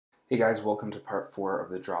Hey guys, welcome to part 4 of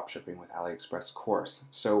the Dropshipping with Aliexpress course.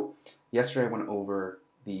 So yesterday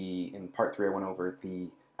in part 3 I went over the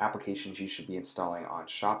applications you should be installing on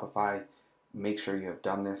Shopify. Make sure you have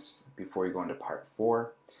done this before you go into part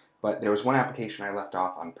 4. But there was one application I left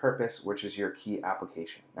off on purpose, which is your key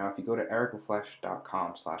application. Now if you go to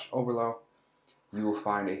ericaflesh.com/Oberlo, you will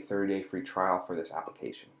find a 30-day free trial for this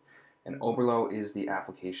application. And Oberlo is the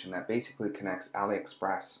application that basically connects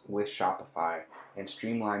Aliexpress with Shopify and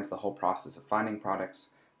streamlines the whole process of finding products,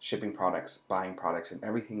 shipping products, buying products, and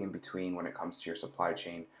everything in between when it comes to your supply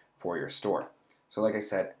chain for your store. So like I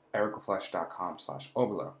said,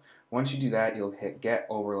 ericaflesh.com/Oberlo. Once you do that, you'll hit Get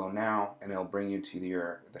Oberlo Now, and it'll bring you to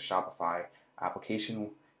the Shopify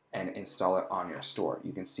application and install it on your store.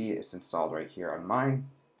 You can see it's installed right here on mine,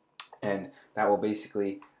 and that will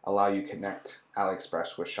basically allow you to connect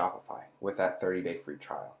Aliexpress with Shopify with that 30-day free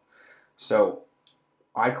trial. So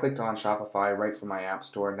I clicked on Shopify right from my app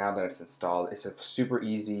store. Now that it's installed, it's a super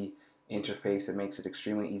easy interface. It makes it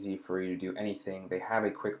extremely easy for you to do anything. They have a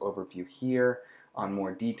quick overview here on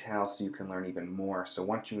more details so you can learn even more. So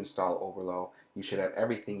once you install Oberlo, you should have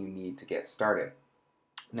everything you need to get started.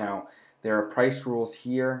 Now, there are price rules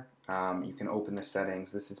here. You can open the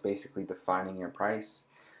settings. This is basically defining your price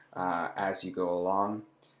as you go along.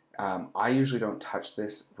 I usually don't touch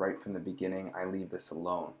this right from the beginning. I leave this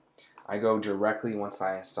alone. I go directly once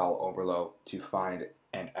I install Oberlo to find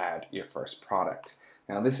and add your first product.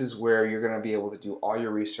 Now this is where you're going to be able to do all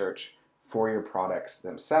your research for your products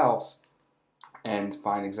themselves and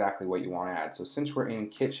find exactly what you want to add. So since we're in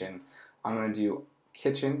kitchen, I'm going to do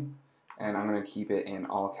kitchen, and I'm going to keep it in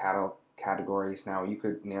all categories. Now you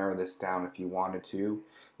could narrow this down if you wanted to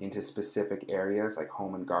into specific areas like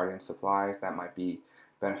home and garden supplies. That might be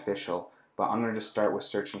beneficial, but I'm going to just start with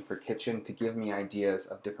searching for kitchen to give me ideas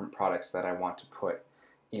of different products that I want to put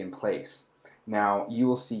in place. Now you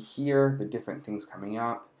will see here the different things coming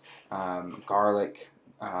up, garlic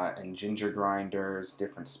and ginger grinders,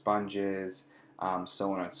 different sponges,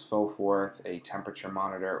 so on and so forth, a temperature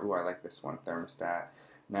monitor. Ooh, I like this one, thermostat.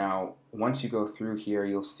 Now once you go through here,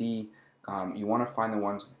 you'll see you want to find the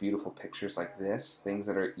ones with beautiful pictures like this, things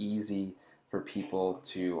that are easy for people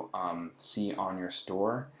to see on your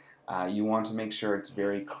store. You want to make sure it's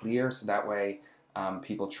very clear so that way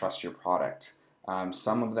people trust your product.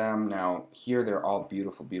 Some of them, now here they're all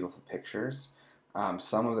beautiful, beautiful pictures.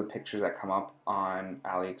 Some of the pictures that come up on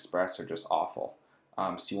AliExpress are just awful.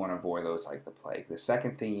 So you want to avoid those like the plague. The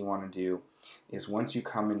second thing you want to do is once you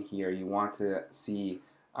come in here, you want to see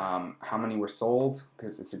how many were sold,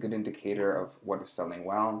 because it's a good indicator of what is selling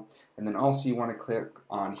well. And then also you want to click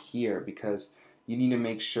on here because you need to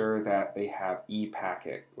make sure that they have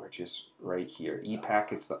e-packet, which is right here.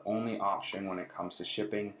 E-packet's the only option when it comes to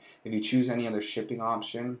shipping. If you choose any other shipping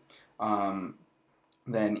option,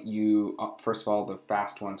 then you, first of all, the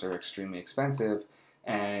fast ones are extremely expensive,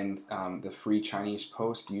 and the free Chinese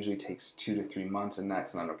post usually takes 2 to 3 months, and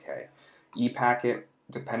that's not okay. E-packet,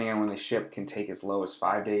 depending on when they ship, can take as low as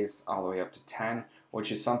 5 days all the way up to 10,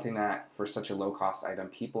 which is something that for such a low cost item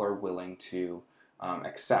people are willing to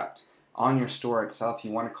accept. On your store itself,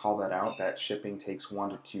 you want to call that out, that shipping takes 1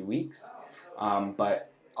 to 2 weeks,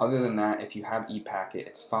 but other than that, if you have e-packet,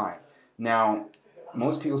 it's fine. Now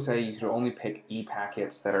most people say you could only pick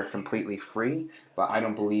e-packets that are completely free, but I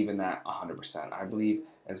don't believe in that 100%. I believe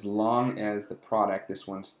as long as the product, this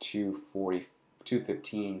one's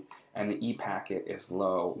 $2.15, and the e-packet is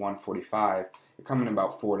low, $1.45, you're coming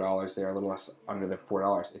about $4 there, a little less under the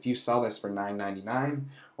 $4. If you sell this for $9.99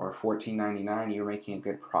 or $14.99, you're making a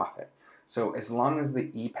good profit. So as long as the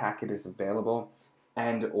e-packet is available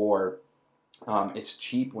and or it's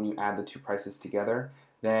cheap when you add the two prices together,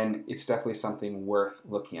 then it's definitely something worth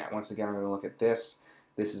looking at. Once again, I'm going to look at this.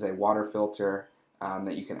 This is a water filter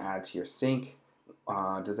that you can add to your sink.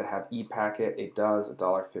 Does it have e-packet? It does,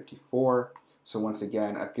 $1.54. So once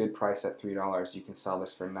again, a good price at $3. You can sell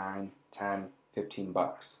this for $9, $10,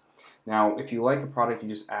 $15. Now, if you like a product, you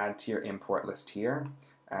just add to your import list here.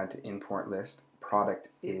 Add to import list. Product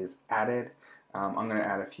is added. I'm going to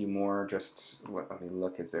add a few more. Just let me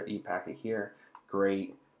look. Is there e-packet here?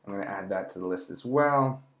 Great. I'm going to add that to the list as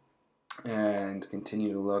well. And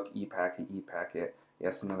continue to look. E-packet, e-packet.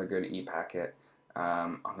 Yes, another good e-packet.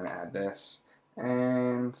 I'm going to add this.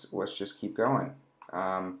 And let's just keep going.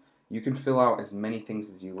 You can fill out as many things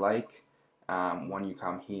as you like when you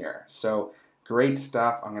come here. So great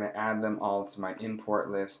stuff. I'm going to add them all to my import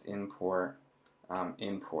list. Import,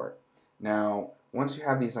 import. Now, once you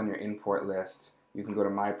have these on your import list, you can go to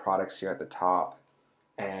My Products here at the top,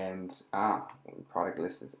 and product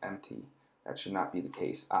list is empty. That should not be the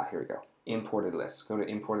case. Here we go. Imported list. Go to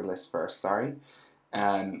imported list first. Sorry.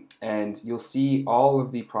 And you'll see all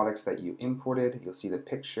of the products that you imported. You'll see the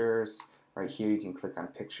pictures. Right here you can click on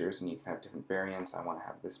pictures and you can have different variants. I want to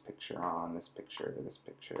have this picture on, this picture, this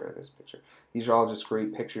picture, this picture. These are all just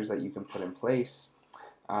great pictures that you can put in place.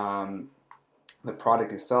 The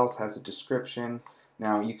product itself has a description.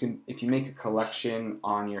 Now you can, if you make a collection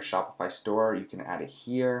on your Shopify store, you can add it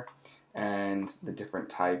here, and the different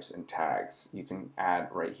types and tags you can add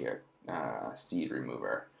right here. Seed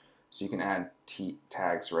remover. So you can add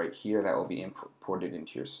tags right here that will be imported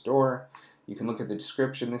into your store. You can look at the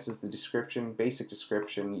description. This is the description, basic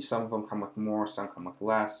description. Some of them come with more, some come with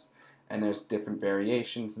less, and there's different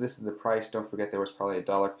variations. This is the price. Don't forget there was probably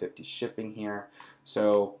 $1.50 shipping here.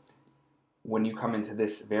 So when you come into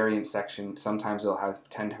this variant section, sometimes it'll have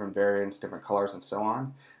 10 different variants, different colors, and so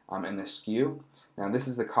on, in the SKU. Now this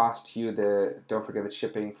is the cost to you. Don't forget the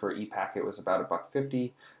shipping for ePacket was about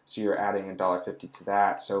 $1.50, so you're adding $1.50 to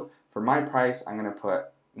that. So for my price, I'm going to put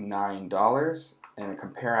 $9 and a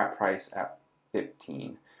compare at price at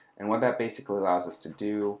 $15. And what that basically allows us to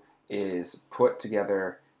do is put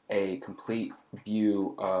together a complete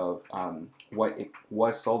view of what it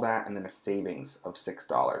was sold at and then a savings of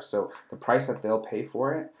 $6. So the price that they'll pay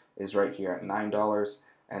for it is right here at $9,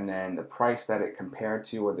 and then the price that it compared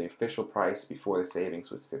to, or the official price before the savings,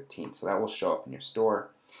 was $15. So that will show up in your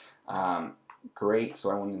store. Great,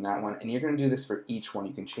 so I went in that one. And you're going to do this for each one.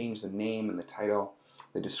 You can change the name and the title,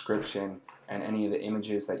 the description, and any of the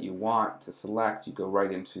images that you want to select. You go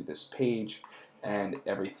right into this page and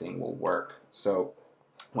everything will work. So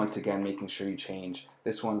once again, making sure you change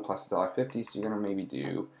this one plus $1.50, so you're going to maybe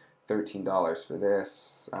do $13 for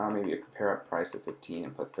this, maybe a compare up price of $15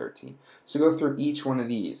 and put $13. So go through each one of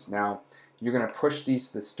these. Now, you're going to push these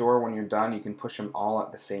to the store when you're done. You can push them all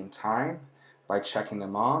at the same time by checking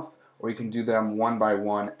them off, or you can do them one by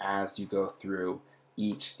one as you go through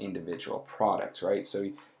each individual product, right? So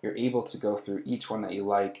you're able to go through each one that you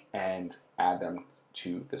like and add them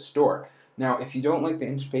to the store. Now, if you don't like the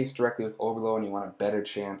interface directly with Oberlo and you want a better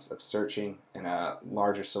chance of searching and a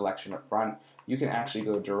larger selection up front, you can actually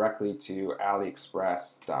go directly to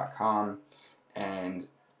Aliexpress.com and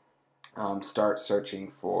start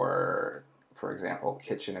searching for example,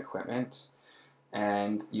 kitchen equipment,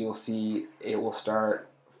 and you'll see it will start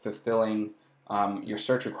fulfilling your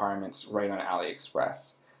search requirements right on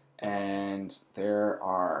AliExpress. And there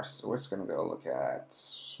are, so we're just going to go look at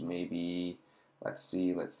maybe, let's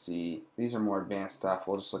see, these are more advanced stuff.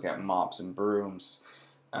 We'll just look at mops and brooms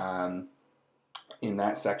in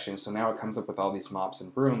that section. So now it comes up with all these mops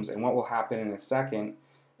and brooms, and what will happen in a second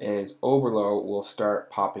is Oberlo will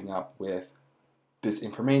start popping up with this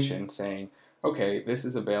information saying, okay, this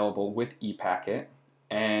is available with ePacket,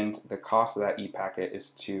 and the cost of that ePacket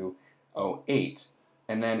is $2.08.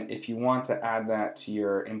 And then if you want to add that to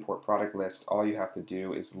your import product list, all you have to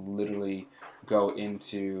do is literally go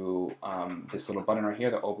into this little button right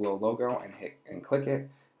here, the Oberlo logo, and hit and click it,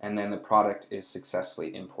 and then the product is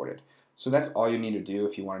successfully imported. So that's all you need to do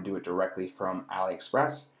if you want to do it directly from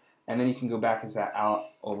AliExpress. And then you can go back into that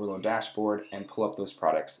Oberlo dashboard and pull up those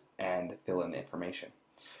products and fill in the information.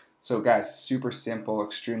 So guys, super simple,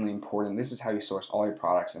 extremely important. This is how you source all your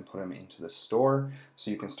products and put them into the store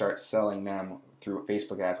so you can start selling them through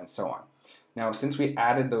Facebook ads and so on. Now, since we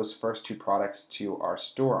added those first two products to our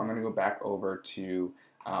store, I'm going to go back over to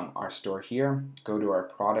our store here, go to our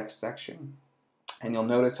products section, and you'll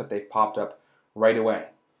notice that they've popped up right away.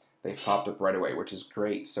 They've popped up right away, which is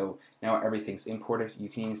great. So now everything's imported. You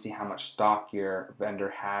can even see how much stock your vendor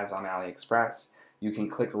has on AliExpress. You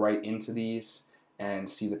can click right into these and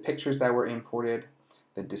see the pictures that were imported,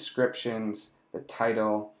 the descriptions, the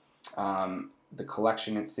title, the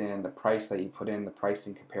collection it's in, the price that you put in, the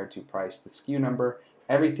pricing compared to price, the SKU number.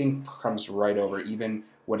 Everything comes right over, even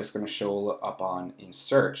what it's going to show up on in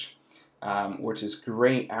search, which is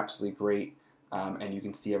great, absolutely great, and you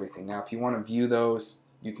can see everything. Now, if you want to view those,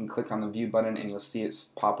 you can click on the view button and you'll see it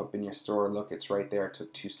pop up in your store. Look, it's right there. It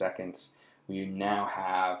took 2 seconds. We now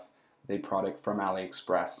have the product from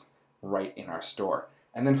AliExpress right in our store.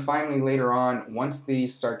 And then finally, later on, once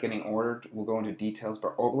these start getting ordered, we'll go into details,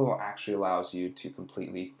 but Oberlo actually allows you to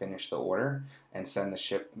completely finish the order and send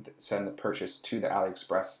the purchase to the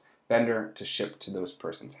AliExpress vendor to ship to those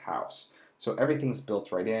person's house. So everything's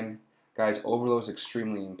built right in. Guys, Oberlo is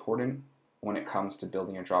extremely important when it comes to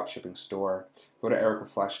building your dropshipping store. Go to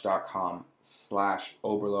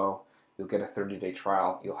ericaflesh.com/Oberlo. You'll get a 30-day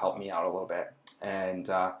trial. You'll help me out a little bit. And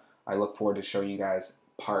I look forward to showing you guys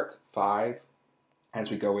part 5 as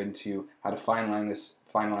we go into how to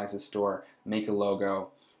finalize this store, make a logo,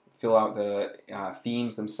 fill out the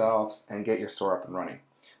themes themselves, and get your store up and running.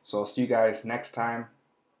 So I'll see you guys next time.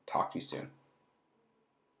 Talk to you soon.